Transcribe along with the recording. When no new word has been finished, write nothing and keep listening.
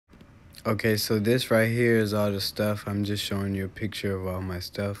Okay, so this right here is all the stuff. I'm just showing you a picture of all my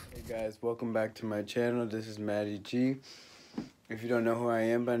stuff. Hey guys, welcome back to my channel. This is Matty G. If you don't know who I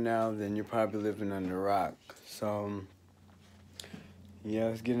am by now, then you're probably living under a rock. So, yeah,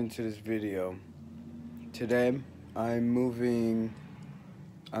 let's get into this video. Today, I'm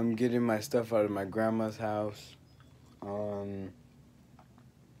getting my stuff out of my grandma's house. I'm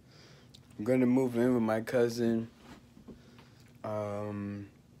gonna move in with my cousin.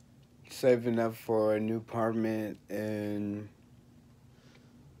 Saving up for a new apartment, and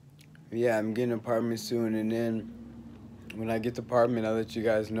yeah, I'm getting an apartment soon, and then when I get the apartment, I'll let you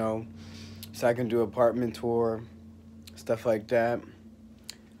guys know so I can do apartment tour, stuff like that.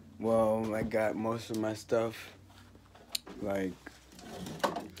 Well, I got most of my stuff like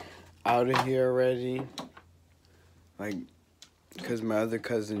out of here already, like because my other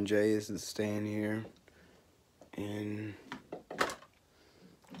cousin Jay isn't staying here, and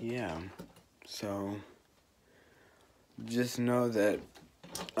yeah, so just know that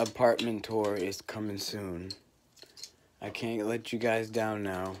apartment tour is coming soon. I can't let you guys down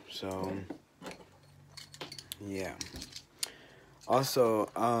now, so yeah.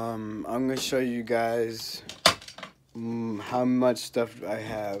 Also, I'm gonna show you guys how much stuff I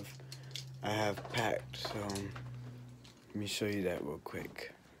have packed. So let me show you that real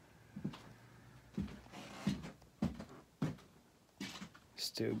quick.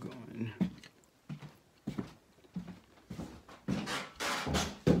 Still going.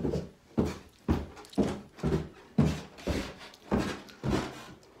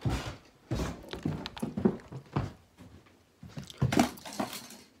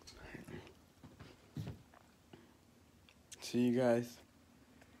 See you guys.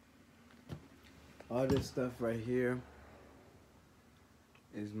 All this stuff right here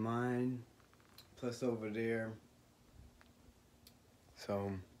is mine, plus over there.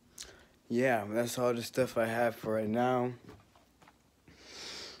 So yeah, that's all the stuff I have for right now.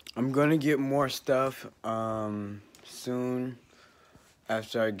 I'm gonna get more stuff soon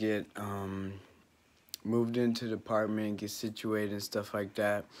after I get moved into the apartment, get situated and stuff like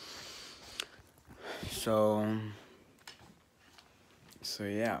that. So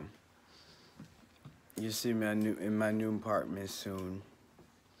yeah, you'll see me in my new apartment soon.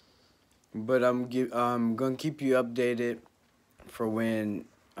 But I'm gonna keep you updated for when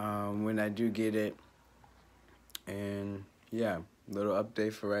I do get it. And yeah, little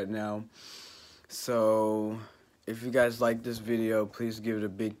update for right now. So if you guys like this video, please give it a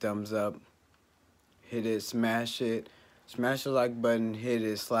big thumbs up. Hit it, smash the like button, hit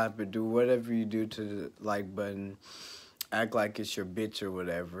it, slap it, do whatever you do to the like button. Act like it's your bitch or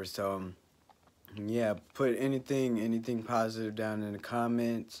whatever. So yeah, put anything positive down in the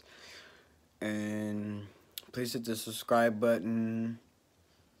comments, and please hit the subscribe button.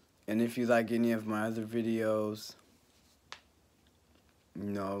 And if you like any of my other videos, you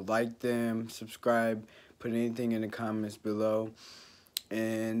know, like them, subscribe, put anything in the comments below,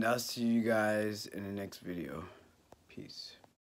 and I'll see you guys in the next video. Peace.